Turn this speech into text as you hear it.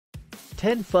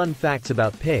10 Fun Facts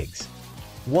about Pigs.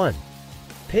 1.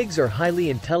 Pigs are highly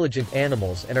intelligent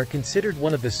animals and are considered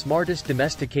one of the smartest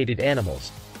domesticated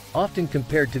animals, often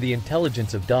compared to the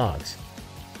intelligence of dogs.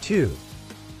 2.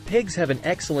 Pigs have an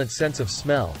excellent sense of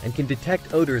smell and can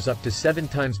detect odors up to 7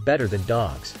 times better than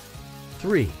dogs.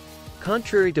 3.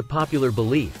 Contrary to popular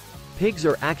belief, pigs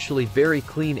are actually very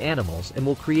clean animals and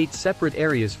will create separate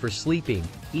areas for sleeping,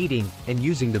 eating, and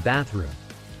using the bathroom.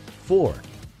 4.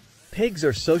 Pigs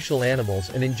are social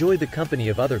animals and enjoy the company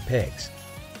of other pigs.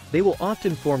 They will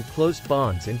often form close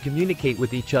bonds and communicate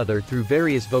with each other through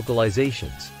various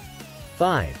vocalizations.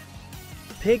 5.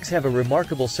 Pigs have a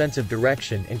remarkable sense of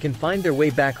direction and can find their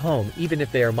way back home even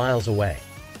if they are miles away.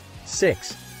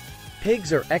 6.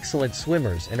 Pigs are excellent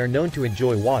swimmers and are known to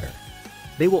enjoy water.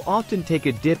 They will often take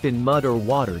a dip in mud or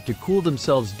water to cool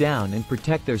themselves down and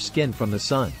protect their skin from the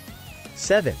sun.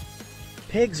 7.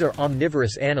 Pigs are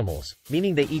omnivorous animals,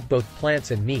 meaning they eat both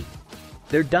plants and meat.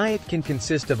 Their diet can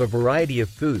consist of a variety of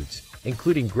foods,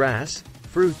 including grass,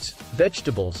 fruits,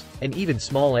 vegetables, and even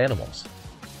small animals.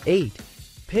 8.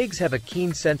 Pigs have a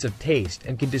keen sense of taste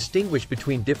and can distinguish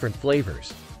between different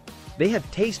flavors. They have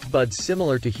taste buds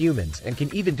similar to humans and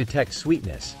can even detect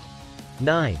sweetness.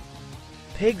 9.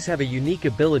 Pigs have a unique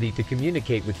ability to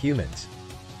communicate with humans.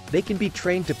 They can be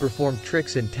trained to perform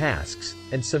tricks and tasks,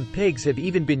 and some pigs have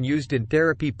even been used in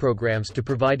therapy programs to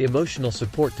provide emotional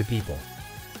support to people.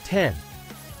 10.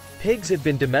 Pigs have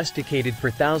been domesticated for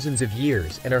thousands of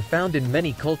years and are found in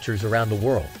many cultures around the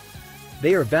world.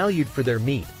 They are valued for their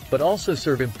meat, but also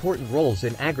serve important roles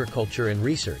in agriculture and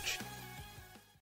research.